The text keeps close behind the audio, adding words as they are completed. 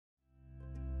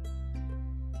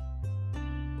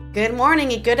Good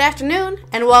morning and good afternoon,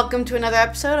 and welcome to another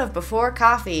episode of Before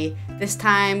Coffee. This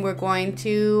time we're going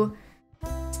to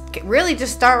really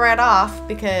just start right off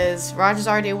because Roger's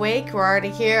already awake, we're already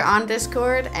here on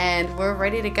Discord, and we're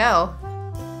ready to go.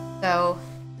 So,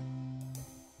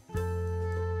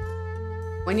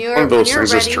 when you're ready... One of those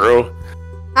things is true.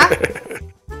 Huh?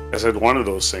 I said one of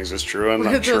those things is true, I'm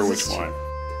not sure which one.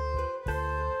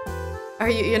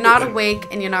 You're not awake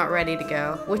and you're not ready to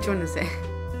go. Which one is it?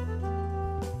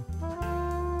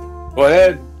 Go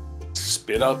ahead.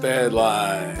 Spit out the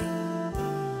headline.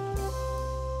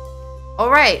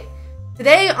 Alright.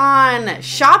 Today on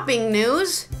shopping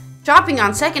news. Shopping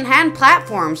on secondhand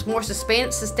platforms. More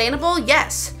sustainable?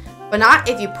 Yes. But not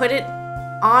if you put it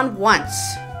on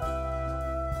once.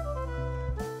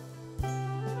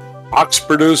 Fox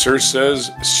producer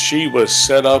says she was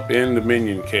set up in the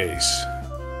Minion case.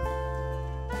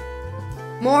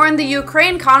 More in the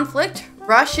Ukraine conflict.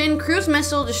 Russian cruise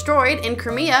missile destroyed in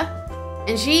Crimea.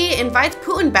 And she invites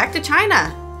Putin back to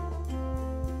China.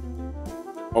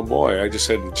 Oh boy, I just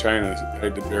said in China. I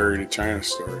had to bury the China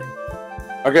story.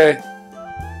 Okay.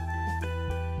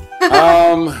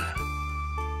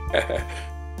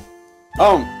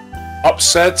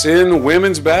 Upsets in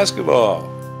women's basketball.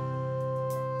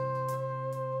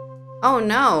 Oh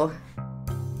no.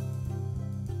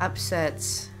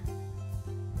 Upsets.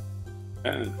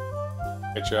 Yeah.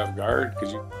 Get you off guard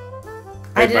because you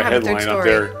I had didn't my have a third headline up story.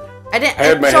 there. I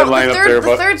had my headline up there,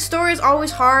 the third story is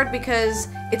always hard because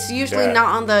it's usually not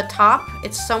on the top.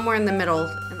 It's somewhere in the middle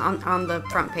on the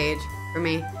front page for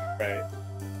me. Right.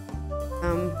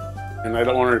 And I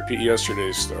don't want to repeat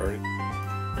yesterday's story.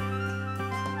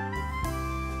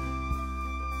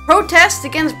 Protests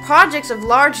against projects of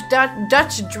large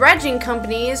Dutch dredging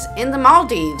companies in the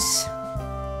Maldives.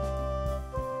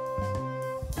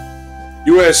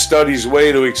 U.S. studies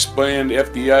way to expand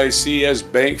FDIC as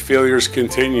bank failures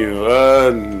continue.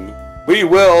 We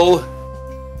will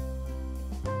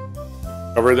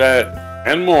cover that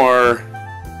and more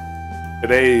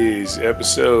today's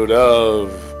episode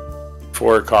of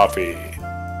For Coffee.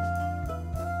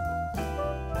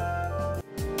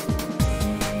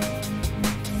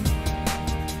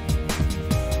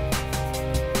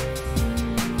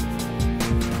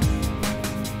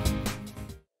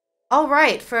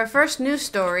 Alright, for our first news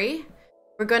story,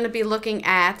 we're going to be looking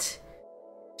at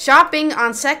shopping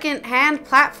on second-hand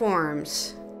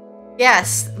platforms.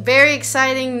 Yes, very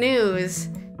exciting news.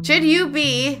 Should you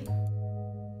be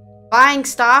buying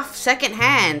stuff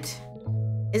second-hand?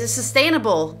 Is it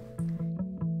sustainable?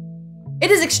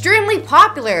 It is extremely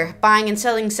popular buying and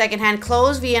selling second-hand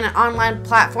clothes via an online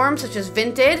platform such as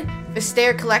Vinted,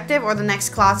 Vestiaire Collective, or The Next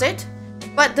Closet.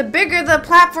 But the bigger the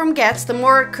platform gets, the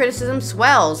more criticism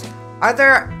swells.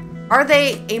 Are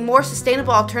they a more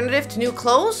sustainable alternative to new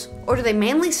clothes, or do they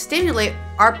mainly stimulate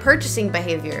our purchasing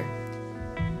behavior?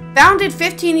 Founded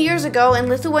 15 years ago in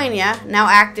Lithuania, now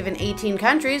active in 18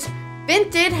 countries,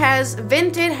 Vinted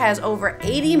has over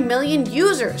 80 million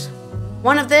users.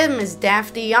 One of them is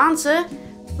Daphne Janse,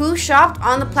 who shopped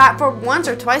on the platform once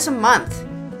or twice a month,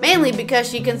 mainly because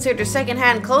she considers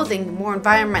secondhand clothing more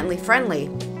environmentally friendly.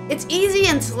 It's easy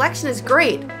and selection is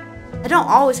great. I don't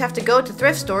always have to go to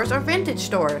thrift stores or vintage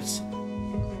stores.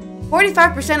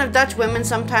 45% of Dutch women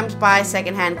sometimes buy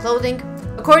secondhand clothing,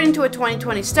 according to a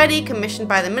 2020 study commissioned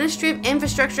by the Ministry of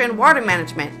Infrastructure and Water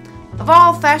Management. Of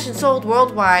all fashion sold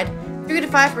worldwide, 3 to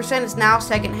 5% is now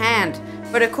secondhand,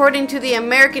 but according to the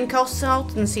American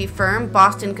consultancy firm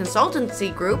Boston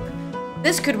Consultancy Group,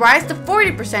 this could rise to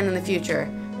 40% in the future.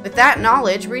 With that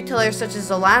knowledge, retailers such as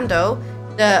Zalando,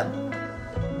 the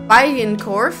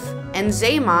Bijenkorf, and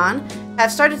Zeeman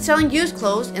have started selling used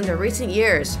clothes in the recent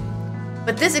years.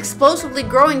 But this explosively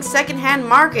growing second-hand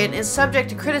market is subject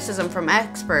to criticism from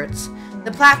experts.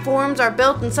 The platforms are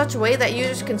built in such a way that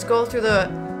users can go through the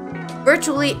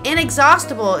virtually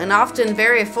inexhaustible and often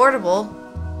very affordable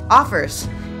offers.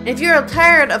 And if you're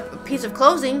tired of a piece of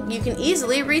clothing, you can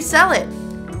easily resell it.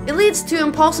 It leads to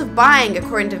impulsive buying,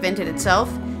 according to Vinted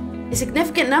itself. A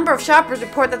significant number of shoppers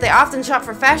report that they often shop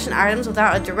for fashion items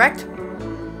without a direct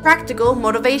practical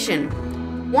motivation.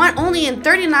 Only in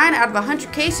 39 out of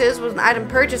 100 cases was an item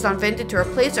purchased on Vinted to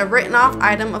replace a written-off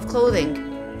item of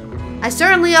clothing. I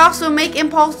certainly also make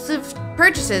impulsive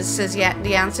purchases, says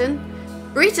Jansen.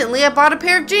 Recently, I bought a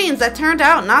pair of jeans that turned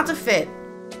out not to fit.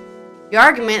 The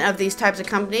argument of these types of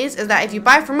companies is that if you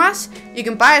buy from us, you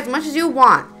can buy as much as you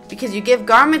want because you give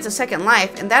garments a second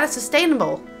life, and that is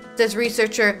sustainable, says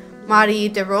researcher Marie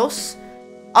de Ros,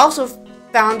 also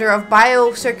founder of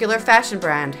bio-circular fashion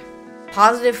brand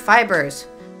Positive Fibers.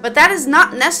 But that is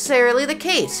not necessarily the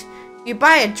case. If you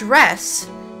buy a dress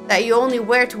that you only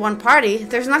wear to one party,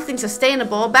 there's nothing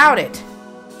sustainable about it.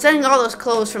 Sending all those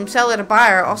clothes from seller to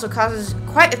buyer also causes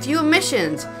quite a few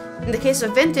emissions. In the case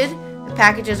of Vinted, the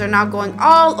packages are now going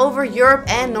all over Europe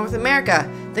and North America.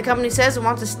 The company says it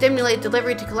wants to stimulate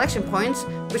delivery to collection points,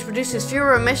 which produces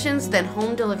fewer emissions than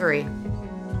home delivery.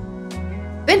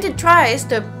 Vinted tries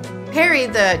to parry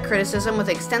the criticism with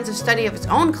an extensive study of its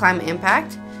own climate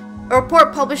impact. A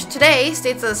report published today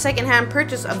states that the second-hand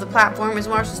purchase of the platform is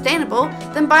more sustainable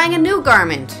than buying a new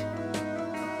garment.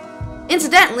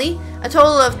 Incidentally, a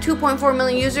total of 2.4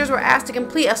 million users were asked to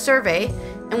complete a survey,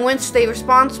 in which the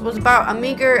response was about a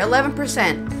meager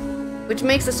 11%, which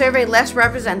makes the survey less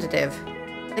representative.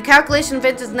 The calculation of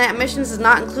Vinted's net emissions does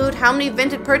not include how many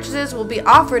Vinted purchases will be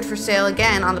offered for sale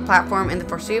again on the platform in the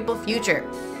foreseeable future.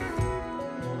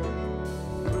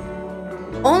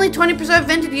 Only 20% of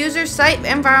Vinted users cite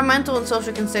environmental and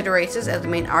social considerations as the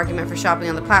main argument for shopping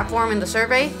on the platform in the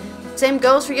survey. Same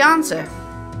goes for Janse.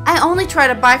 I only try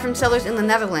to buy from sellers in the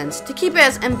Netherlands to keep it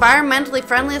as environmentally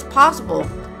friendly as possible.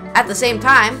 At the same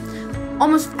time,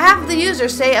 almost half of the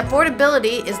users say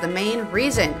affordability is the main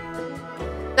reason.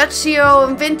 Dutch CEO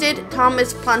of Vinted,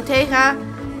 Thomas Planteja,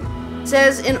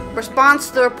 says in response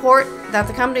to the report that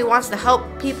the company wants to help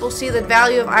people see the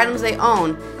value of items they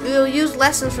own. We will use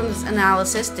lessons from this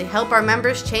analysis to help our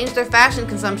members change their fashion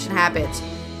consumption habits.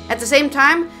 At the same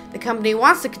time, the company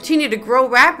wants to continue to grow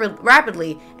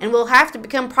rapidly and will have to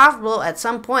become profitable at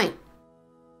some point.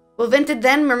 Will Vinted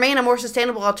then remain a more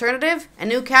sustainable alternative? A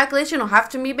new calculation will have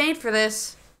to be made for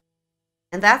this.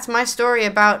 And that's my story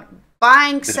about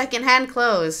buying secondhand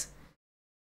clothes.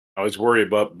 I was worried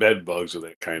about bed bugs with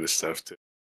that kind of stuff too.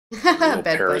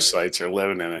 Parasites are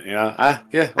living in it. Yeah,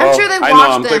 yeah. Well, I'm sure they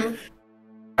watch them.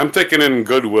 I'm thinking in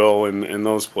Goodwill and in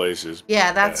those places.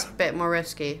 Yeah, that's a bit more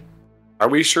risky. Are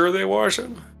we sure they wash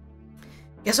them?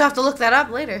 Guess we'll have to look that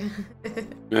up later.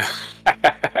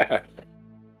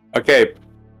 Okay,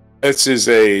 this is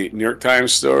a New York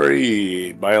Times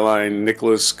story. Byline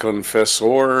Nicholas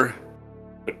Confessor.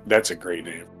 That's a great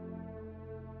name.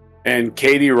 And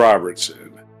Katie Robertson.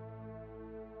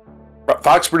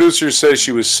 Fox producer says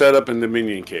she was set up in the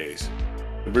Dominion case.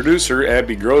 The producer,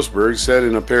 Abby Grossberg, said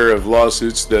in a pair of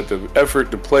lawsuits that the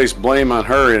effort to place blame on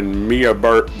her and Maria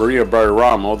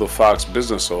Bartiromo, the Fox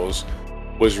business host,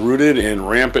 was rooted in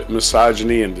rampant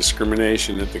misogyny and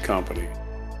discrimination at the company.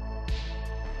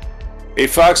 A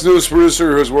Fox News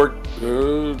producer who has worked...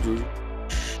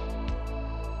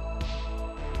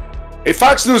 A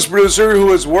Fox News producer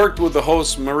who has worked with the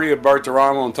hosts Maria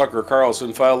Bartiromo and Tucker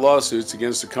Carlson filed lawsuits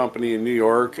against the company in New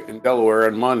York and Delaware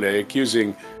on Monday,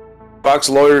 accusing Fox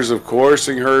lawyers of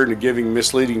coercing her into giving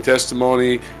misleading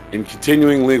testimony and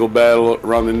continuing legal battle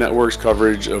around the network's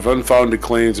coverage of unfounded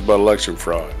claims about election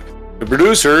fraud. The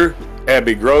producer,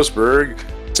 Abby Grossberg,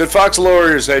 said Fox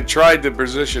lawyers had tried to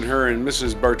position her and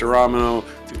Mrs. Bartiromo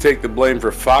to take the blame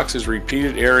for Fox's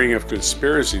repeated airing of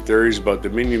conspiracy theories about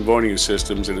Dominion voting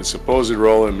systems and its supposed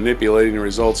role in manipulating the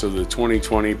results of the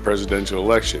 2020 presidential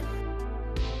election.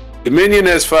 Dominion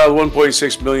has filed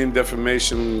 $1.6 million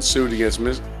defamation suit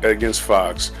against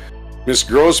Fox. Ms.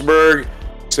 Grossberg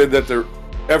said that the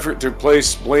effort to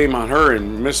place blame on her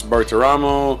and Ms.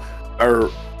 Bartiromo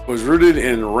was rooted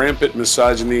in rampant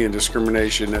misogyny and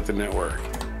discrimination at the network.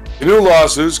 The new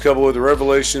lawsuits, coupled with the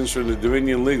revelations from the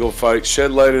Dominion legal fight,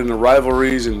 shed light on the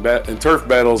rivalries and turf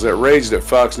battles that raged at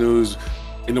Fox News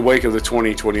in the wake of the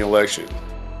 2020 election.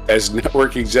 As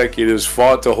network executives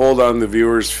fought to hold on to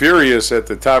viewers, furious at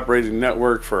the top-rated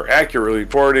network for accurately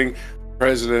reporting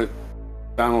President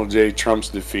Donald J. Trump's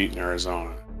defeat in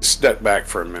Arizona. Step back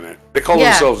for a minute. They call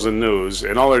themselves the news,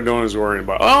 and all they're doing is worrying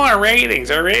about, our ratings.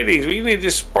 We need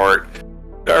to support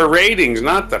our ratings,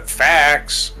 not the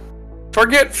facts.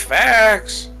 Forget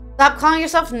facts. Stop calling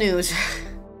yourself news.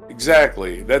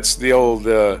 Exactly. That's the old,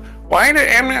 why did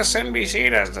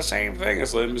MSNBC does the same thing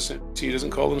as MSNBC doesn't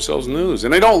call themselves news?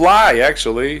 And they don't lie,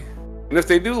 actually. And if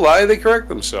they do lie, they correct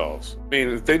themselves. I mean,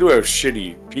 if they do have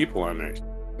shitty people on there,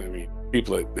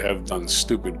 people that have done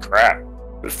stupid crap.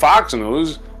 But Fox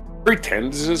News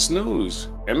pretends it's news.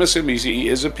 MSNBC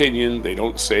is opinion. They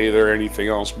don't say they're anything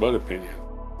else but opinion.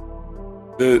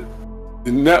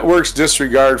 The network's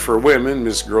disregard for women,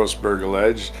 Ms. Grossberg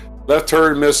alleged, left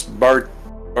her and Ms.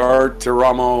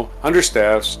 Bartiromo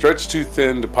understaffed, stretched too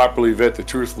thin to properly vet the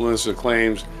truthfulness of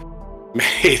claims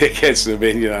made against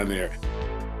Dominion on there.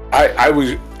 I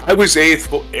was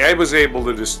able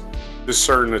to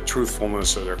discern the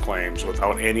truthfulness of their claims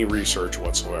without any research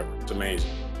whatsoever. It's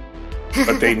amazing.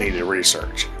 But they needed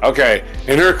research. Okay,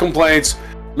 in her complaints,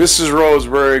 Mrs.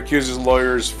 Roseberry accuses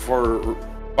lawyers for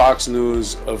Fox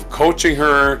News of coaching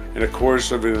her in a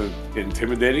course of an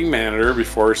intimidating manner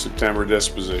before her September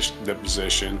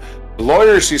deposition. The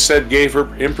lawyer, she said, gave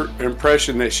her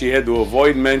impression that she had to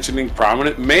avoid mentioning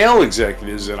prominent male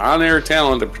executives and on-air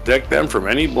talent to protect them from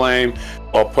any blame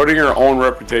while putting her own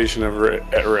reputation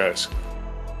at risk.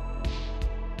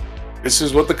 This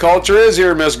is what the culture is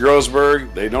here, Miss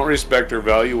Grossberg. They don't respect or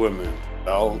value women.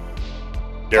 Well,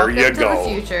 there Welcome you to go.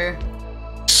 The future.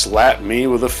 Slap me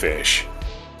with a fish.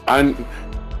 On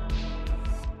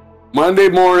Monday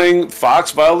morning, Fox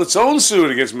filed its own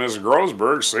suit against Ms.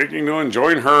 Grossberg, seeking to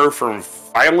enjoin her from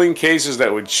filing cases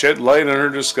that would shed light on her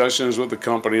discussions with the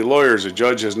company lawyers. A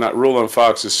judge has not ruled on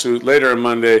Fox's suit later on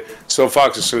Monday, so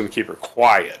Fox is suing to keep her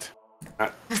quiet.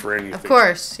 Not for anything. Of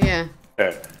course, yeah.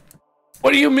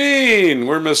 What do you mean?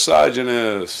 We're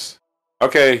misogynists.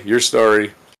 Okay, your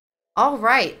story. All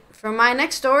right. For my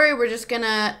next story, we're just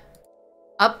gonna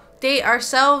update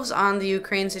ourselves on the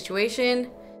Ukraine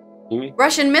situation.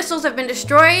 Russian missiles have been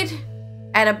destroyed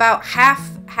at about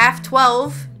half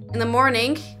 12 in the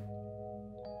morning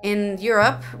in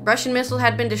Europe. Russian missiles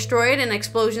had been destroyed in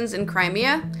explosions in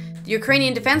Crimea. The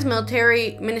Ukrainian Defense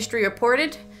Military Ministry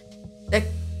reported the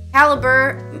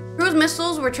Caliber cruise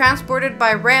missiles were transported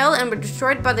by rail and were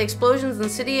destroyed by the explosions in the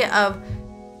city of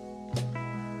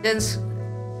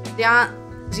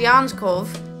Zianskov,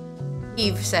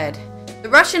 Kyiv said. The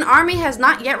Russian army has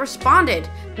not yet responded.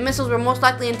 The missiles were most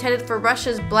likely intended for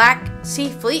Russia's Black Sea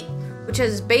Fleet, which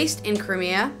is based in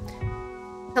Crimea.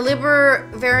 Caliber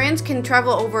variants can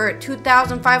travel over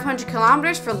 2,500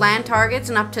 kilometers for land targets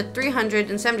and up to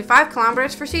 375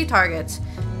 kilometers for sea targets.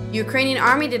 The Ukrainian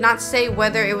army did not say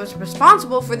whether it was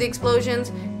responsible for the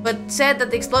explosions, but said that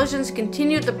the explosions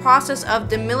continued the process of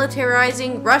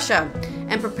demilitarizing Russia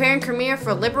and preparing Crimea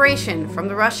for liberation from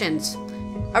the Russians.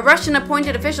 A Russian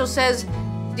appointed official says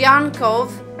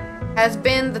Dyankov has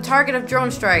been the target of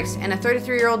drone strikes, and a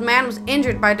 33-year-old man was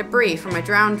injured by debris from a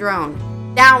downed drone.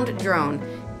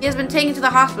 He has been taken to the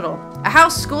hospital. A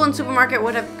house, school, and supermarket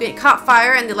would have caught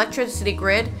fire, and the electricity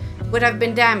grid would have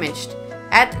been damaged.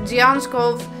 At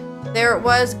Zianskov, there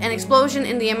was an explosion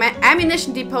in the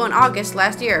ammunition depot in August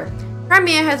last year.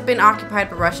 Crimea has been occupied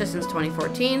by Russia since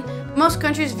 2014. Most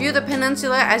countries view the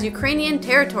peninsula as Ukrainian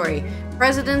territory.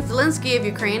 President Zelensky of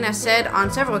Ukraine has said on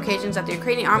several occasions that the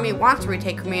Ukrainian army wants to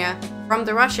retake Crimea from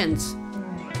the Russians.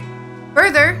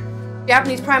 Further,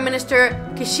 Japanese Prime Minister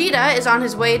Kishida is on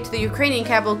his way to the Ukrainian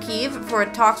capital Kyiv for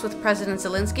talks with President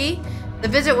Zelensky. The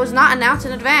visit was not announced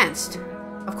in advance.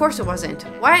 Of course it wasn't.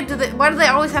 Why do they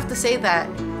always have to say that?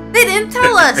 They didn't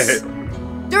tell us!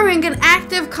 During an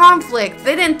active conflict,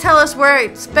 they didn't tell us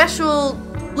where special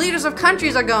leaders of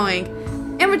countries are going.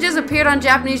 Images appeared on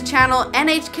Japanese channel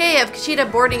NHK of Kishida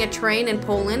boarding a train in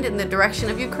Poland in the direction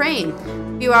of Ukraine.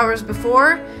 A few hours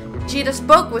before, Kishida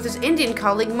spoke with his Indian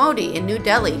colleague Modi in New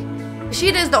Delhi.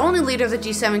 Kishida is the only leader of the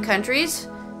G7 countries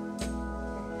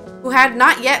who had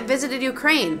not yet visited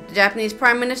Ukraine. The Japanese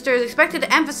Prime Minister is expected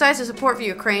to emphasize his support for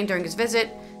Ukraine during his visit.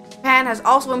 Japan has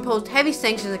also imposed heavy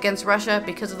sanctions against Russia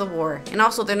because of the war, and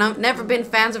also they've never been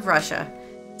fans of Russia.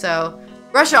 So,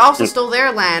 Russia also stole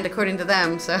their land, according to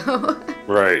them, so...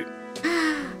 Right.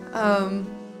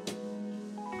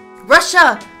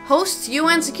 Russia hosts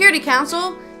UN Security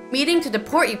Council meeting to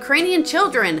deport Ukrainian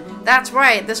children. That's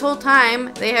right, this whole time,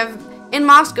 in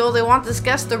Moscow, they want to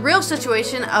discuss the real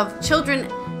situation of children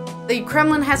the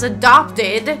Kremlin has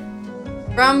adopted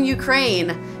from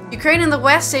Ukraine. Ukraine and the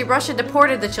West say Russia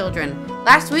deported the children.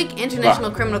 Last week,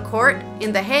 International Criminal Court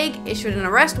in The Hague issued an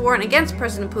arrest warrant against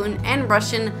President Putin and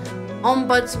Russian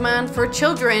Ombudsman for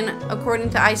Children, according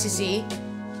to ICC.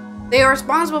 They are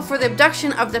responsible for the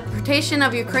abduction of the deportation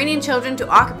of Ukrainian children to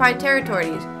occupied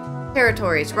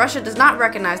territories. Russia does not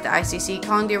recognize the ICC,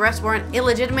 calling the arrest warrant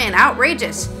illegitimate and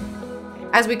outrageous,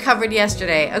 as we covered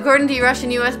yesterday. According to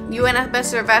Russian UN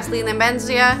Ambassador Vasily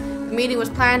Nebenzia, the meeting was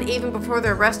planned even before the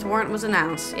arrest warrant was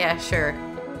announced. Yeah, sure.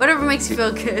 Whatever makes you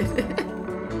feel good.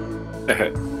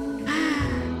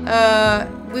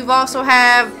 We've also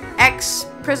have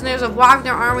ex-prisoners of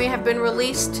Wagner Army have been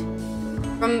released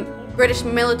from British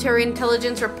military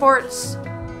intelligence reports.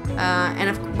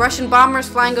 And Russian bombers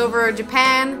flying over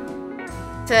Japan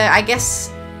to, I guess,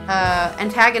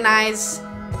 antagonize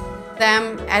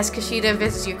them as Kishida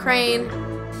visits Ukraine.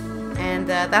 And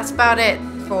that's about it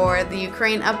for the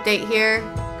Ukraine update here.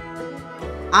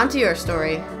 On to your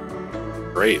story.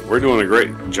 Great. We're doing a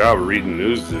great job of reading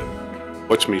news that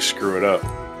lets me screw it up.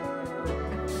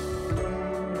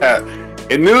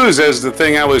 In news, as the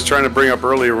thing I was trying to bring up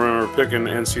earlier when we were picking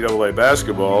NCAA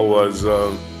basketball was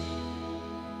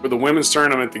for the women's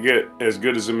tournament to get as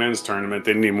good as the men's tournament,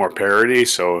 they need more parity.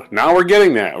 So now we're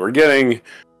getting that. We're getting,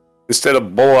 instead of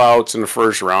blowouts in the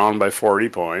first round by 40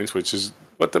 points, which is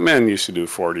what the men used to do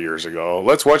 40 years ago.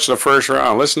 Let's watch the first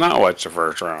round. Let's not watch the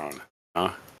first round.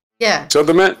 Yeah. So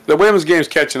the women's game's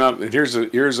catching up. Here's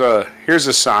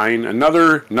a sign.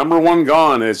 Another #1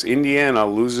 gone as Indiana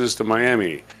loses to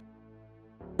Miami.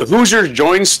 The Hoosiers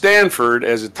join Stanford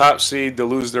as a top seed to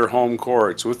lose their home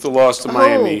courts with the loss to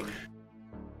Miami.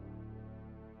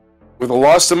 With a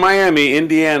loss to Miami,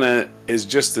 Indiana is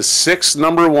just the 6th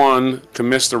 #1 to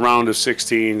miss the round of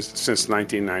 16 since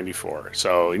 1994.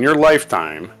 So in your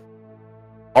lifetime,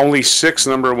 only 6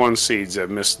 #1 seeds have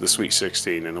missed the Sweet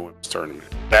 16 in the women's tournament.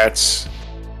 That's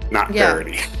not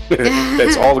parity.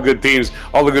 That's all the good teams,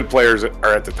 all the good players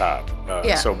are at the top.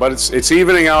 So, but it's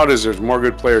evening out as there's more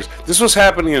good players. This was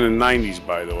happening in the 90s,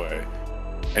 by the way.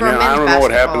 And then I don't know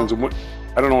what happens.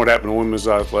 I don't know what happened to women's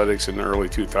athletics in the early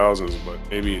 2000s, but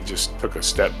maybe it just took a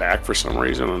step back for some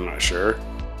reason. I'm not sure.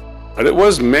 But it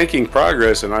was making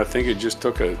progress, and I think it just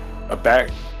took a back.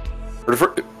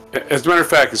 As a matter of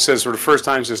fact, it says for the first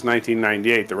time since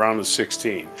 1998, the round of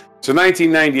 16. So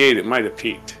 1998, it might have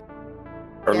peaked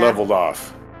or leveled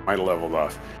off. Might have leveled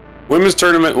off. Women's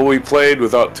tournament will be played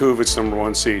without 2 of its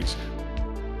 #1 seeds.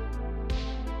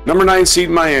 #9 seed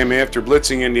Miami, after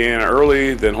blitzing Indiana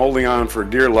early, then holding on for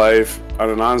dear life on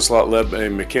an onslaught led by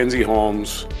Mackenzie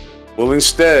Holmes, will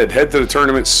instead head to the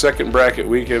tournament's second bracket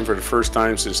weekend for the first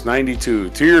time since '92,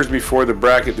 2 years before the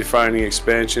bracket-defining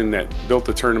expansion that built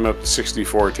the tournament up to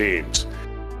 64 teams.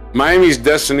 Miami's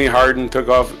Destiny Harden shook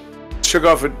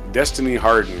off a Destiny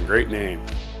Harden, great name,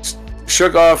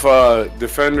 shook off a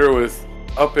defender with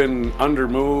up and under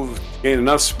move, gained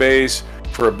enough space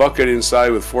for a bucket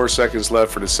inside with 4 seconds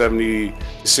left for the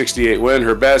 70-68 win.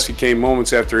 Her basket came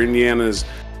moments after Indiana's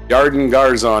Yarden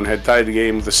Garzon had tied the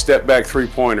game with a step-back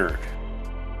three-pointer.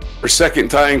 Her second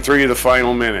tying three of the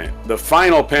final minute. The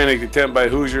final panicked attempt by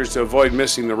Hoosiers to avoid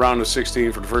missing the round of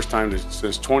 16 for the first time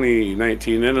since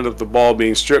 2019 ended up the ball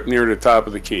being stripped near the top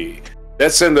of the key.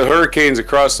 That sent the Hurricanes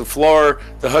across the floor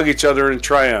to hug each other in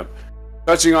triumph,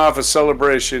 touching off a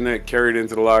celebration that carried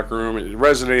into the locker room. It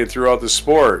resonated throughout the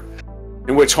sport,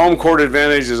 in which home court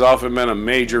advantage has often been a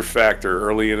major factor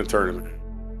early in a tournament.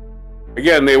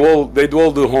 Again, they will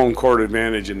do home court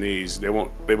advantage in these. They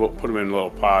won't put them in little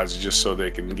pods just so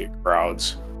they can get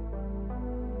crowds.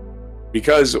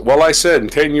 Because, well, I said in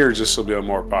 10 years this will be a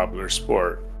more popular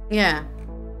sport. Yeah.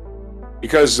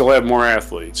 Because they'll have more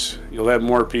athletes. You'll have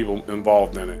more people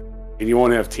involved in it. And you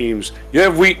won't have teams. You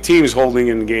have weak teams holding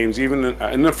in games. Even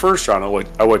in the first round,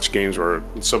 I watched games where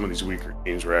some of these weaker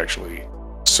teams were actually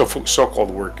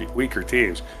so-called weaker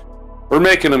teams. We're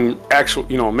making them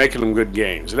making them good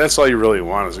games. And that's all you really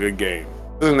want is a good game.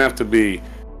 It doesn't have to be,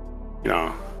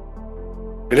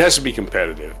 it has to be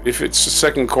competitive. If it's the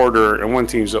second quarter and one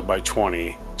team's up by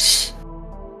 20,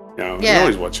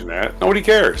 nobody's watching that. Nobody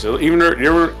cares. Even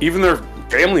their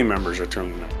family members are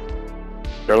tuning in.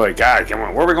 They're like, God, come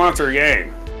on, where are we going after a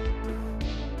game?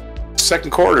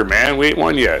 Second quarter, man, we ain't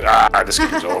won yet. This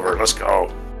game's over. Let's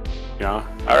go. All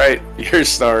right, your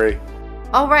story.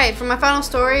 All right, for my final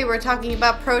story, we're talking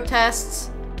about protests.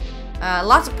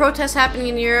 Lots of protests happening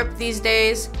in Europe these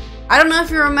days. I don't know if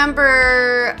you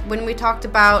remember when we talked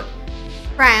about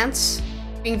France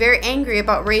being very angry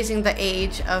about raising the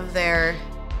age of their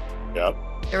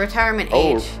retirement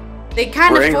age. They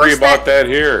kind of angry about that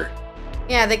here.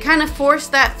 Yeah, they kind of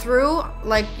forced that through,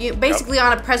 like basically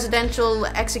on a presidential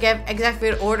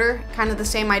executive order, kind of the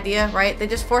same idea, right? They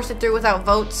just forced it through without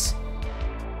votes.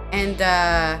 And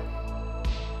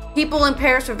people in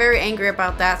Paris were very angry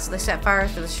about that, so they set fire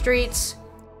to the streets.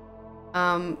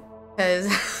 Because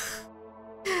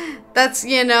that's,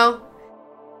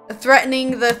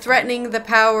 threatening the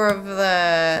power of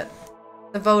the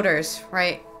voters,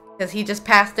 right? Because he just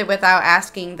passed it without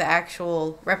asking the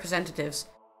actual representatives.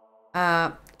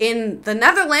 In the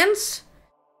Netherlands,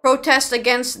 protest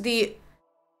against the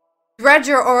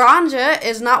dredger Oranje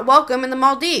is not welcome in the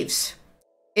Maldives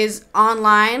is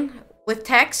online with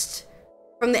text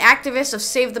from the activists of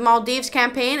Save the Maldives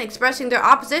campaign expressing their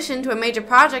opposition to a major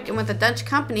project and with a Dutch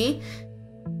company.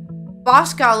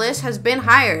 Boskalis has been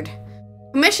hired.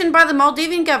 Commissioned by the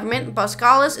Maldivian government,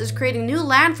 Boskalis is creating new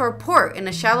land for a port in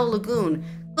a shallow lagoon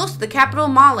close to the capital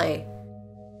Male.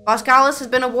 Boskalis has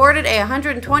been awarded a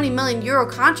 €120 million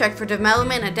contract for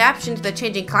development and adaptation to the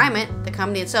changing climate, the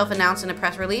company itself announced in a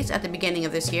press release at the beginning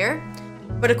of this year.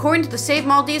 But according to the Save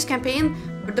Maldives campaign,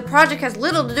 the project has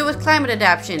little to do with climate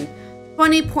adaptation.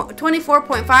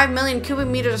 24.5 million cubic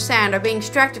meters of sand are being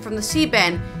extracted from the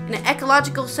seabed in an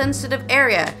ecologically sensitive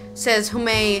area, says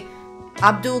Hume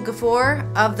Abdul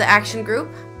Ghafoor of the Action Group.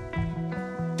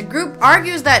 The group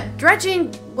argues that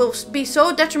dredging will be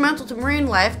so detrimental to marine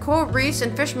life, coral reefs,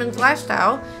 and fishermen's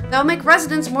lifestyle that will make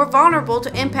residents more vulnerable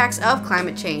to impacts of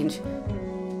climate change.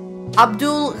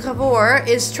 Abdul Ghafoor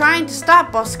is trying to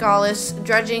stop Boskalis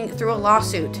dredging through a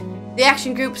lawsuit. The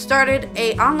Action Group started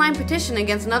an online petition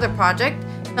against another project,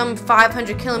 some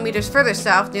 500 kilometers further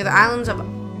south near the islands of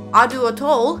Adu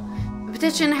Atoll. The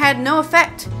petition had no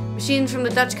effect. Machines from the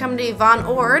Dutch company Van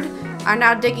Oord are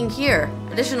now digging here.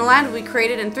 Additional land will be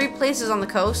created in 3 places on the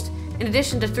coast, in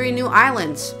addition to 3 new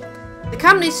islands. The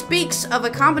company speaks of a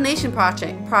combination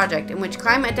project in which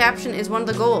climate adaptation is one of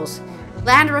the goals.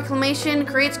 Land reclamation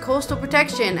creates coastal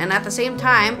protection and at the same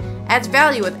time adds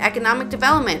value with economic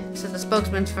development, said the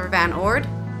spokesman for Van Oord.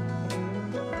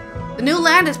 The new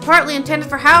land is partly intended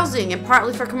for housing and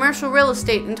partly for commercial real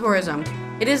estate and tourism.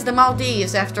 It is the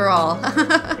Maldives, after all.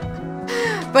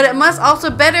 But it must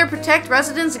also better protect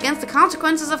residents against the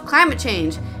consequences of climate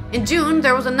change. In June,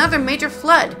 there was another major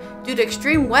flood due to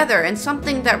extreme weather and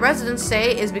something that residents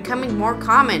say is becoming more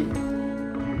common.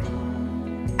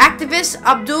 Activist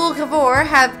Abdul Ghafoor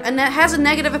has a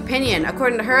negative opinion.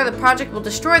 According to her, the project will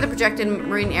destroy the projected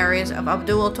marine areas of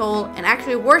Abdul Atoll and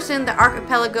actually worsen the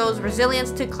archipelago's resilience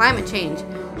to climate change.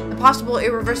 The possible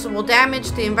irreversible damage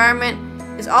to the environment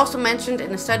is also mentioned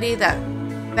in a study that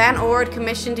Van Oord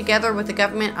commissioned together with the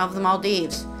government of the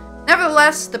Maldives.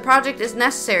 Nevertheless, the project is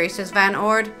necessary, says Van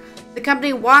Oord. The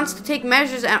company wants to take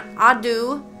measures at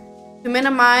Adu to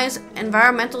minimize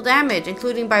environmental damage,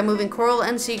 including by moving coral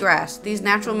and seagrass. These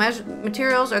natural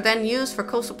materials are then used for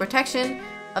coastal protection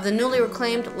of the newly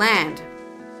reclaimed land.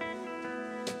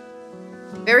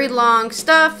 Very long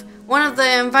stuff. One of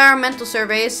the environmental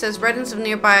surveys says residents of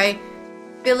nearby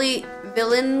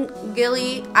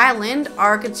Vilingili Island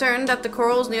are concerned that the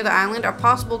corals near the island are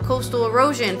possible coastal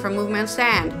erosion from movement of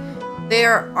sand.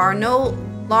 There are no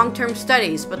long-term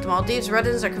studies, but the Maldives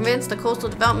residents are convinced the coastal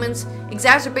developments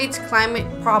exacerbates climate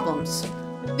problems.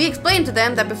 We explained to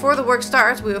them that before the work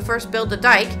starts, we will first build a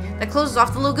dike that closes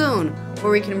off the lagoon,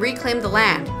 where we can reclaim the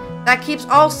land. That keeps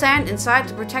all sand inside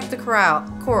to protect the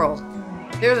coral.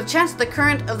 There is a chance that the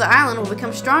current of the island will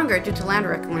become stronger due to land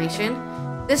reclamation.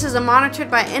 This is monitored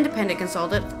by an independent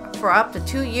consultant for up to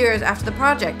 2 years after the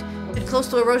project. Should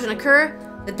coastal erosion occur,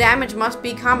 the damage must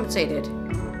be compensated.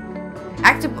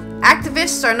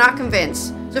 Activists are not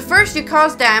convinced. So first you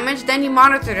cause damage, then you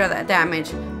monitor that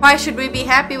damage. Why should we be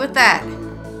happy with that?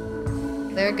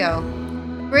 There you go.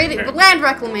 Land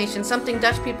reclamation, something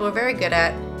Dutch people are very good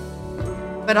at.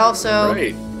 But also,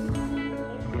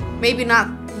 maybe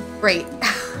not great.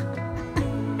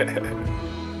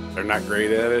 They're not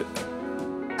great at it?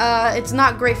 It's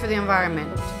not great for the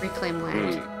environment to reclaim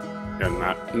land.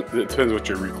 Yeah, it depends what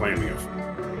you're reclaiming it for.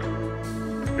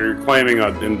 If you're reclaiming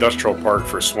an industrial park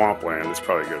for swampland, it's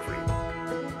probably good for you.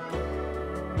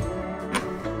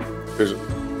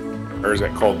 Or is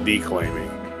that called declaiming?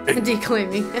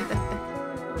 Declaiming.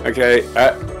 Okay,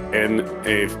 in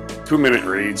a 2-minute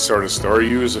read sort of story,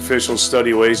 U.S. officials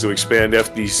study ways to expand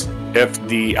FDIC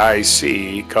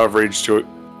coverage to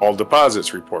all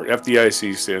deposits report.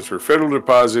 FDIC stands for Federal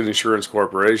Deposit Insurance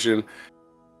Corporation.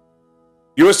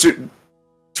 U.S.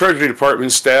 Treasury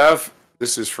Department staff,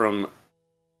 this is from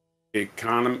the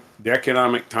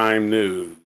Economic Time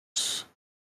News,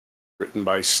 written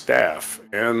by staff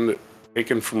and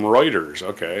taken from Reuters.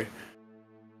 Okay.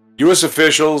 U.S.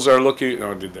 officials are looking,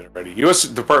 I did that already. U.S.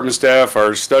 Department staff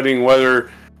are studying whether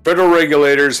federal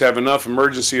regulators have enough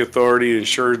emergency authority to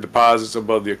insure deposits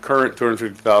above the current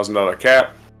 $250,000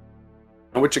 cap,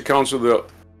 and which accounts without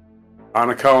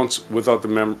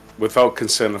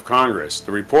consent of Congress.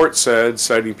 The report said,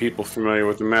 citing people familiar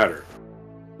with the matter.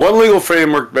 One legal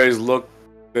framework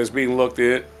that's being looked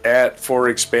at for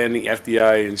expanding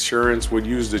FDI insurance would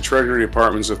use the Treasury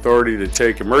Department's authority to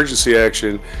take emergency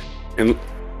action and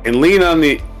lean on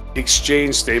the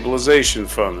Exchange Stabilization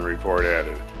Fund, the report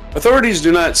added. Authorities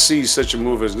do not see such a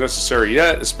move as necessary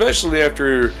yet, especially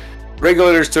after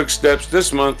regulators took steps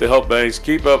this month to help banks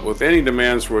keep up with any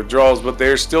demands for withdrawals, but they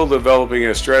are still developing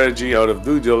a strategy out of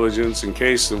due diligence in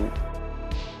case the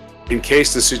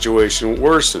situation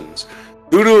worsens.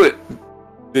 Due to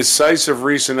decisive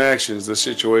recent actions, the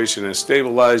situation has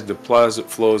stabilized, deposit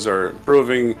flows are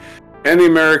improving, and the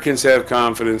Americans have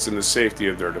confidence in the safety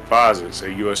of their deposits,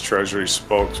 a U.S. Treasury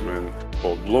spokesman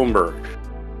told Bloomberg.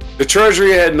 The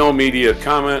Treasury had no immediate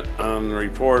comment on the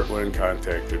report when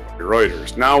contacted by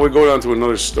Reuters. Now we go down to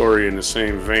another story in the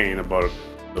same vein about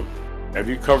have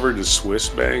you covered the Swiss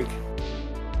bank?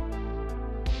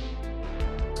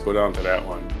 Let's go down to that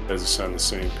one because it's on the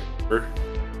same paper.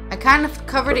 I kind of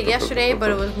covered it yesterday,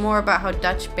 but it was more about how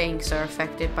Dutch banks are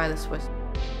affected by the Swiss.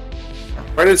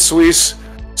 Credit Suisse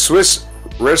Swiss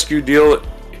rescue deal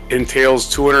entails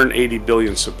 280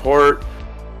 billion support.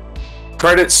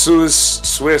 Credit Suisse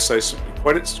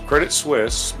Credit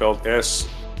Suisse spelled S-U-I-S-S-E.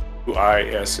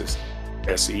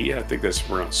 I think that's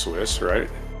pronounced Swiss, right?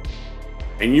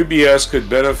 And UBS could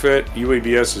benefit.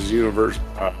 UABS is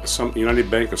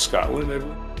United Bank of Scotland, I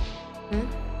believe.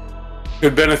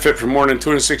 Could benefit from more than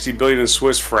 260 billion in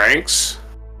Swiss francs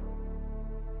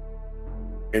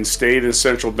in state and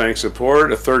central bank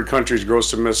support. A third of the country's gross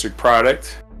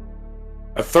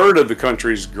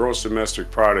domestic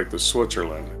product is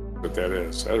Switzerland. What that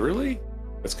is?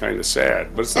 That's kind of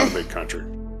sad, but it's not a big country.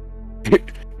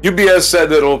 UBS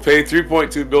said that it'll pay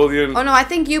 3.2 billion. Oh no, I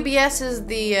think UBS is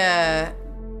I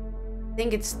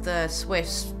think it's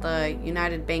the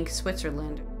United Bank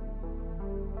Switzerland.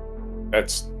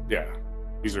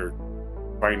 These are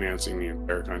financing the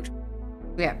entire country.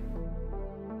 Yeah.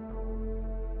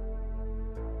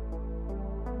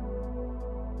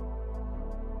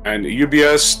 And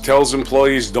UBS tells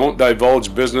employees don't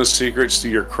divulge business secrets to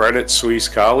your Credit Suisse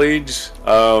colleagues.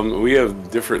 We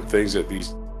have different things that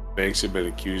these banks have been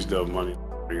accused of, money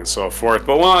laundering and so forth.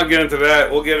 But we'll not get into that.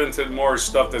 We'll get into more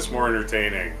stuff that's more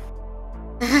entertaining.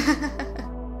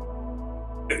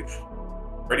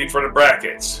 Ready for the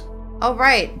brackets? All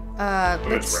right.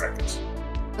 Brackets.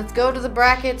 Let's go to the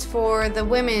brackets for the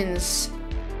women's.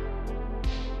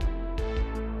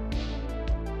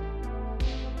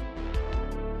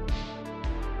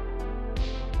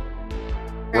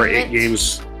 We're 8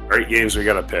 games. 8 games we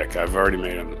gotta pick. I've already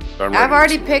made them. I've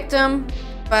already picked them,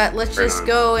 but let's just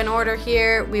go in order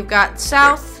here. We've got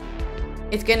South.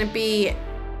 It's gonna be.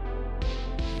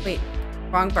 Wait,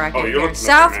 wrong bracket. Here.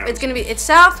 South. It's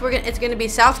South. It's gonna be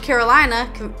South Carolina.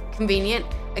 Convenient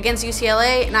against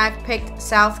UCLA, and I've picked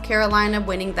South Carolina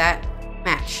winning that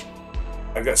match.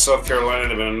 I've got South Carolina.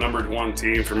 They've been a numbered 1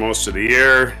 team for most of the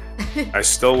year. I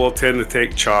still will tend to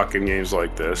take chalk in games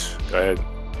like this. Go ahead.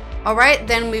 All right,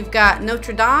 then we've got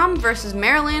Notre Dame versus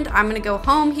Maryland. I'm going to go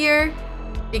home here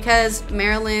because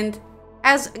Maryland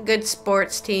has good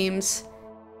sports teams,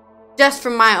 just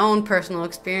from my own personal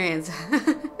experience.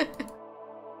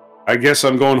 I guess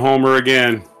I'm going Homer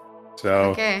again.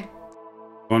 So, okay.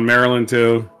 Going Maryland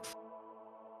too.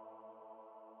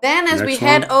 Then as we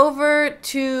head over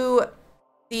to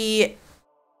the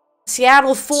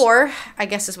Seattle 4, I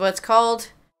guess is what it's called.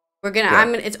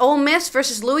 It's Ole Miss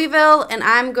versus Louisville, and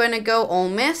I'm going to go Ole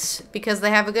Miss because they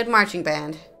have a good marching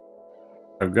band.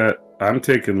 I'm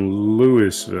taking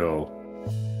Louisville.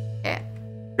 Yeah.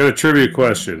 Got a trivia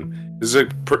question. Is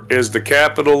the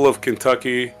capital of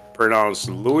Kentucky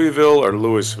pronounced Louisville or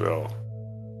Louisville?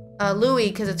 Louis,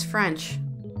 because it's French.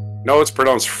 No, it's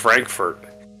pronounced Frankfurt.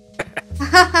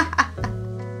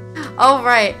 All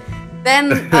right.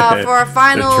 Then for our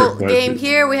final game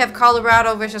here, we have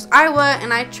Colorado versus Iowa,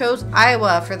 and I chose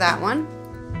Iowa for that one.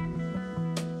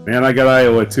 Man, I got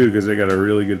Iowa too because they got a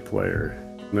really good player.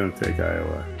 I'm going to take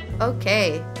Iowa.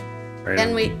 Okay.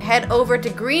 Then we head over to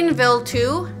Greenville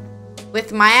 2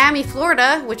 with Miami,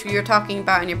 Florida, which we were talking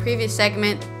about in your previous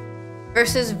segment,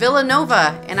 versus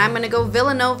Villanova. And I'm going to go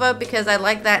Villanova because I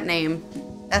like that name.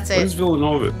 That's it. What is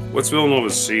Villanova? What's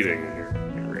Villanova's seeding in here?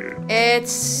 Can you read it?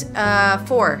 It's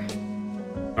 4.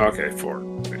 Okay, 4.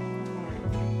 Okay.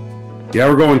 Yeah,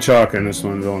 we're going chalk on this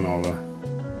one, Villanova.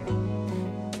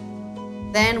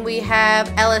 Then we have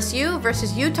LSU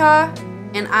versus Utah,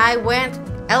 and I went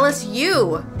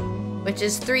LSU, which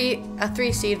is a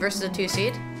 3 seed versus a 2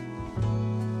 seed.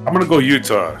 I'm gonna go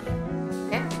Utah.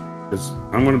 Okay. Because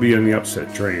I'm gonna be on the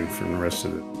upset train from the rest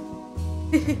of it.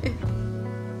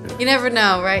 You never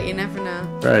know, right? You never know.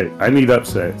 Right. I need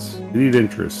upsets. I need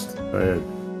interest. Go ahead.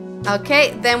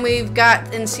 Okay, then we've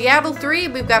got in Seattle 3,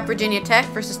 we've got Virginia Tech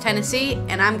versus Tennessee,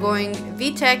 and I'm going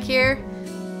VTech here.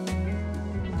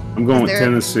 I'm going with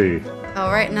Tennessee.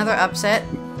 All right, another upset.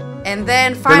 And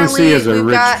then finally, Tennessee has a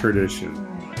rich tradition.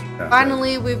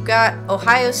 Finally, we've got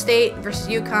Ohio State versus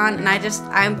UConn, and I just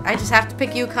have to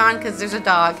pick UConn because there's a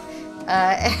dog.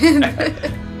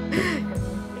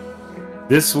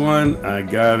 This one I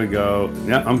gotta go.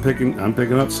 Yeah, I'm picking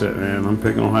upset, man. I'm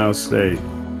picking Ohio State.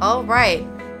 All right.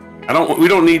 We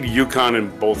don't need UConn in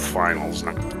both finals.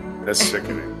 That's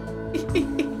sickening.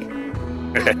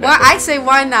 Well, I say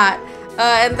why not?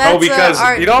 And that's because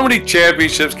you know how many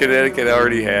championships Connecticut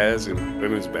already has in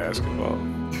women's basketball?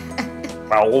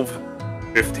 12,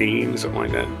 15, something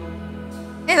like that.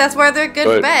 Hey, that's why they're a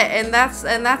good bet, and that's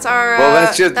our. Well,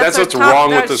 that's what's wrong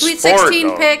with the Sweet sport. 16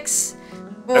 though. Picks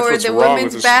for the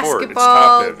women's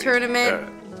basketball tournament.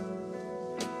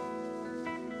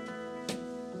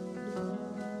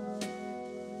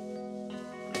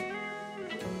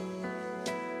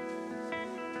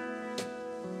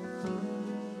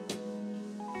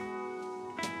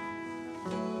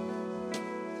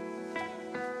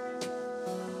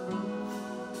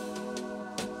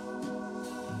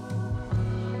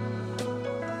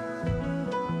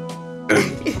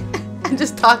 I'm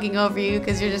just talking over you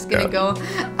because you're just gonna go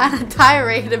on a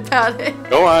tirade about it.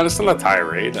 Go on, it's not a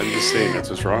tirade. I'm just saying that's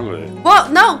what's wrong with it. Well,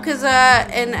 no, because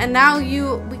and now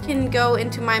we can go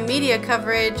into my media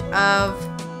coverage of.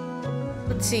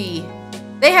 Let's see.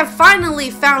 They have finally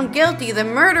found guilty the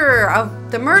murderers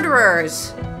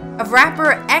of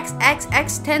rapper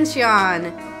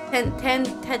XXXTentacion.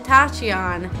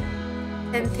 Tentacion.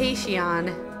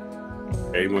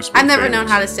 Okay, must be I've never famous. known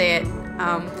how to say it.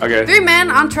 Okay. 3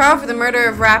 men on trial for the murder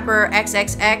of rapper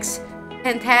XXX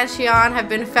Tentacion have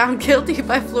been found guilty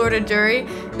by Florida jury.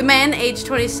 The men, aged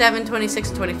 27, 26,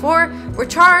 and 24, were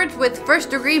charged with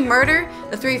first-degree murder.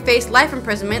 The 3 faced life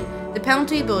imprisonment. The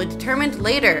penalty will be determined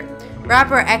later.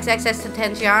 Rapper XXX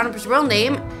Tentacion, his real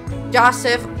name,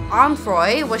 Joseph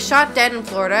Onfroy, was shot dead in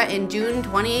Florida in June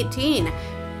 2018.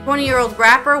 20-year-old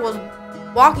rapper was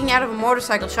walking out of a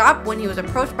motorcycle shop when he was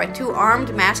approached by 2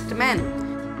 armed, masked men.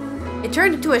 It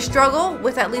turned into a struggle,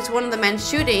 with at least one of the men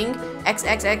shooting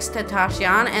XXX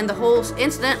Tentacion, and the whole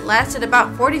incident lasted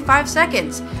about 45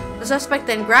 seconds. The suspect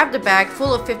then grabbed a bag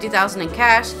full of $50,000 in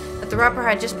cash that the rapper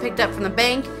had just picked up from the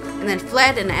bank and then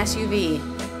fled in an SUV.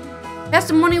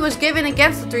 Testimony was given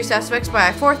against the 3 suspects by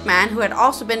a 4th man who had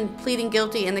also been pleading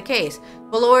guilty in the case.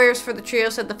 The lawyers for the trio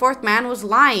said the 4th man was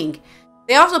lying.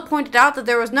 They also pointed out that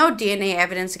there was no DNA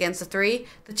evidence against the 3.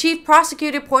 The chief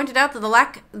prosecutor pointed out that the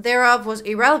lack thereof was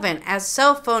irrelevant, as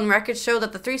cell phone records show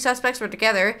that the 3 suspects were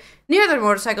together near the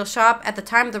motorcycle shop at the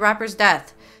time of the rapper's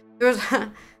death. There was...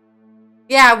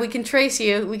 Yeah, we can trace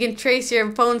you. We can trace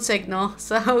your phone signal,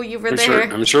 so you were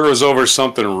there. I'm sure it was over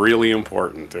something really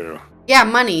important, too. Yeah,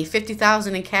 money,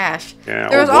 $50,000 in cash. Yeah,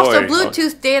 there was boy. also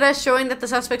Bluetooth data showing that the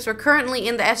suspects were currently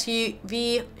in the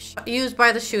SUV used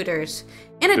by the shooters.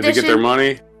 In addition, did they get their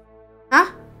money? Huh?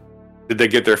 Did they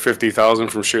get their $50,000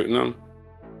 from shooting them?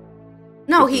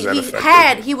 No,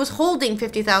 he was holding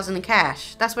 $50,000 in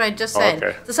cash. That's what I just said.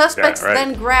 Okay. The suspects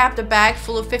then grabbed a bag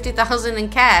full of $50,000 in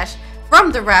cash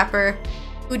from the rapper,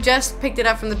 who just picked it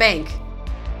up from the bank.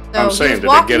 So I'm saying, did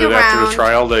they get it after the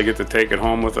trial? Did they get to take it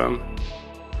home with them?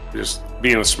 Just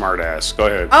being a smart ass. Go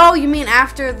ahead. Oh, you mean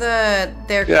after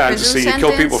their prison just see, sentence? you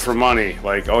kill people for money.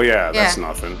 Like, oh yeah, that's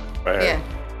nothing. Go ahead.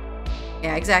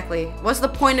 Yeah, exactly. What's the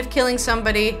point of killing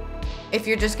somebody if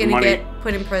you're just gonna get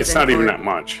put in prison? It's not even that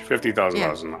much.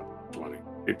 $50,000 is not much money.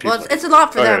 Well, it's a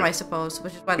lot for them, I suppose,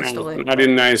 which is why they're still in. Not in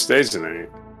the United States, it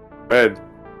ain't. Go ahead.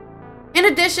 In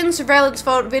addition, surveillance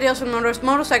videos from the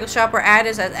motorcycle shop were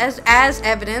added as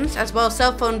evidence, as well as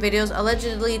cell phone videos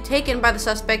allegedly taken by the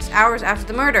suspects hours after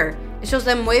the murder. It shows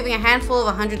them waving a handful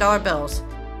of $100 bills.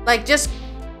 Like, just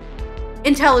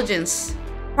intelligence.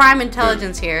 Prime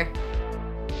intelligence here.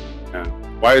 Yeah.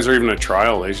 Why is there even a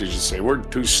trial? They should just say, we're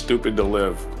too stupid to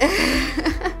live.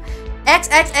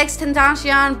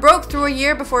 XXXTentacion broke through a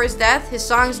year before his death. His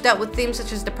songs dealt with themes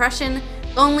such as depression,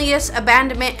 loneliness,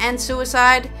 abandonment, and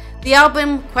suicide. The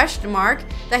album,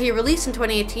 that he released in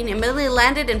 2018 immediately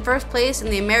landed in first place in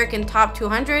the American Top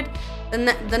 200. His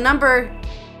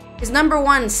number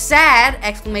 1 sad!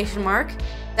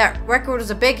 That record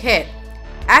was a big hit.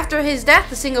 After his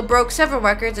death, the single broke several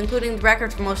records, including the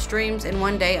record for most streams in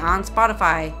one day on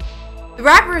Spotify. The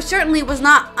rapper certainly was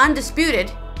not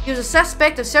undisputed. He was a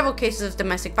suspect of several cases of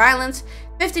domestic violence.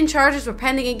 15 charges were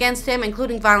pending against him,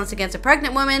 including violence against a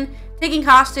pregnant woman, taking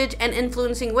hostage, and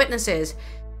influencing witnesses.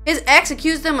 His ex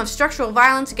accused him of structural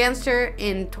violence against her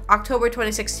in October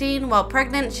 2016. While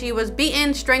pregnant, she was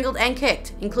beaten, strangled, and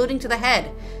kicked, including to the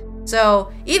head.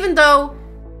 So, even though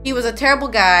he was a terrible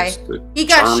guy, he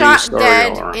got shot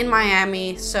dead in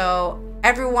Miami, so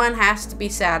everyone has to be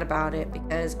sad about it,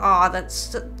 because,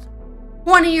 that's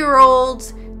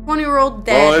 20-year-old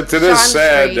dead. Well, it is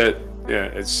sad that,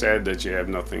 it's sad that you have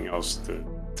nothing else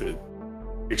to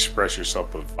express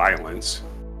yourself with violence.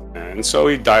 And so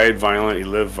he died violent, he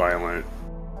lived violent.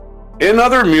 In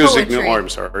other music, I'm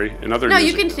sorry. In other music.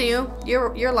 You continue.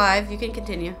 You're live. You can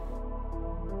continue.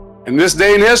 In this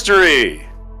day in history,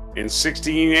 in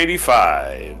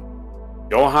 1685,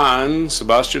 Johann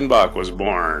Sebastian Bach was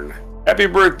born. Happy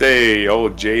birthday,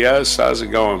 old JS. How's it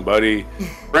going, buddy?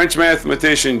 French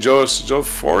mathematician Joseph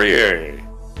Fourier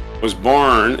was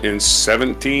born in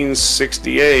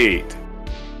 1768.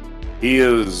 He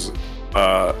is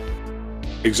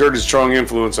exerted strong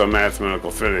influence on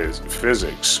mathematical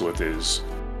physics with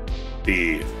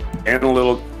the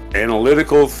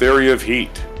analytical theory of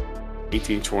heat,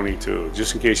 1822,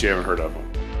 just in case you haven't heard of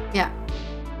him. Yeah.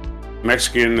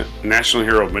 Mexican national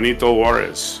hero Benito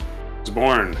Juarez was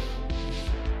born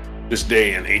this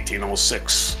day in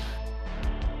 1806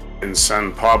 in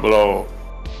San Pablo,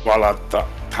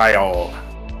 Guadalajara.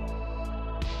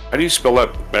 How do you spell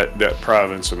that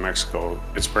province of Mexico?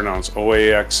 It's pronounced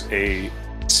Oaxaca.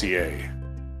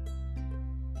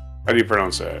 How do you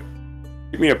pronounce that?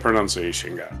 Give me a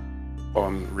pronunciation guy while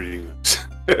I'm reading this.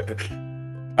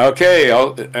 Okay,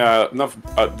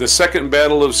 the Second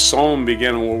Battle of Somme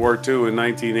began in World War II in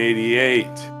 1988.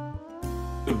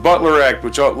 The Butler Act,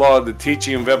 which outlawed the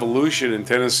teaching of evolution in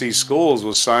Tennessee schools,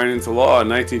 was signed into law in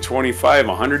 1925.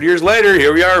 100 years later,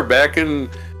 here we are back in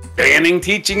banning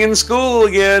teaching in school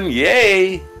again.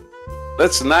 Yay!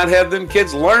 Let's not have them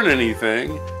kids learn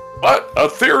anything. But a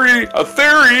theory,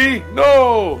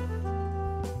 no!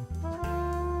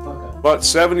 About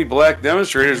 70 black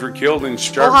demonstrators were killed in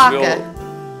Sharpsville.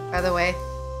 Oaxaca, by the way.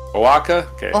 Oaxaca?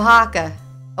 Okay.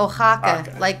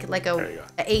 Oaxaca. Like a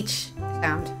H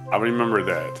sound. I remember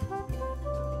that.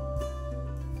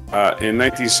 In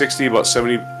 1960, about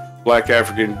 70 black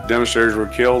African demonstrators were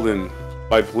killed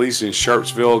by police in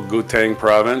Sharpsville, Gauteng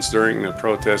province during the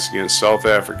protests against South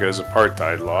Africa's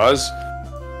apartheid laws.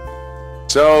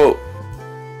 So,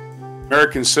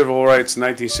 American Civil Rights,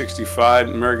 1965,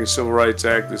 American Civil Rights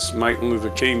activist Martin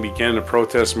Luther King began a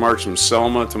protest march from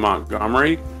Selma to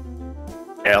Montgomery,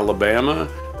 Alabama.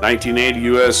 1980,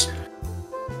 U.S.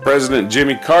 President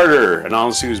Jimmy Carter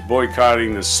announced he was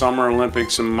boycotting the Summer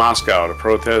Olympics in Moscow to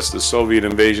protest the Soviet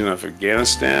invasion of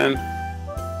Afghanistan.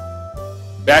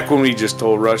 Back when we just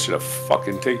told Russia to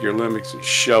fucking take your Olympics and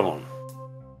shove them.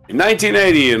 In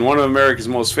 1980, in one of America's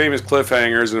most famous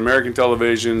cliffhangers in American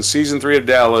television, Season 3 of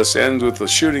Dallas ends with the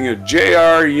shooting of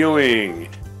J.R. Ewing.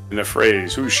 And the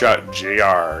phrase, "Who shot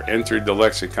J.R.?" entered the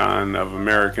lexicon of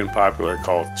American popular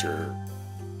culture.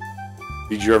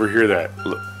 Did you ever hear that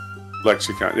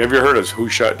lexicon? Have you heard of "Who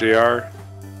shot J.R.?"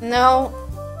 No,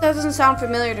 that doesn't sound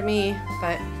familiar to me,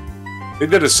 but... They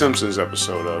did a Simpsons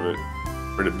episode of it,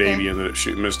 where the baby ended up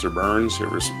shooting Mr. Burns. You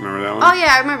ever remember that one? Oh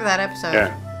yeah, I remember that episode.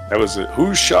 Yeah. That was it.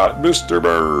 "Who shot Mr.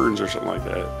 Burns?" or something like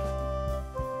that.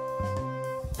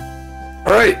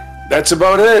 Alright, that's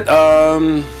about it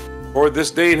for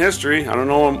this day in history. I don't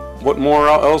know what more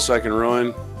else I can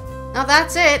ruin. No,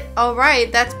 that's it.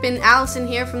 Alright, that's been Allison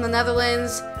here from the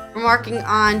Netherlands, remarking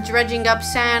on dredging up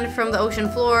sand from the ocean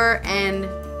floor, and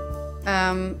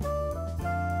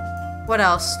what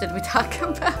else did we talk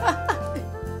about?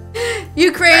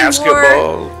 Ukraine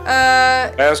basketball, war,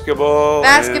 basketball,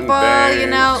 you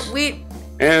know,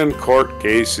 and court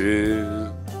cases,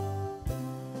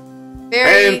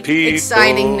 very and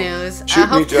exciting news. I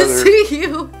hope to see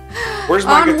you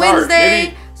on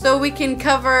Wednesday, so we can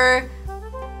cover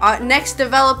next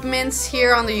developments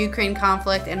here on the Ukraine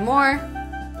conflict and more.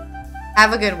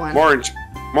 Have a good one.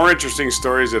 More interesting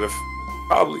stories that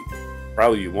probably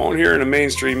you won't hear in the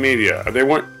mainstream media. They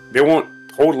won't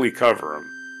totally cover them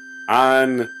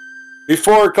on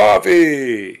Before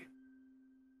Coffee.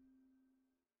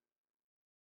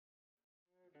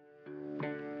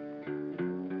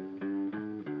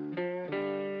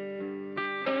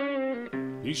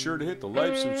 Be sure to hit the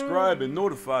like, subscribe, and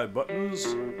notify buttons,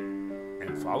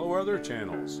 and follow our other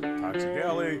channels: Toxic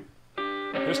Alley,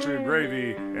 History of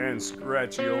Gravy, and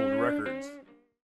Scratchy Old Records.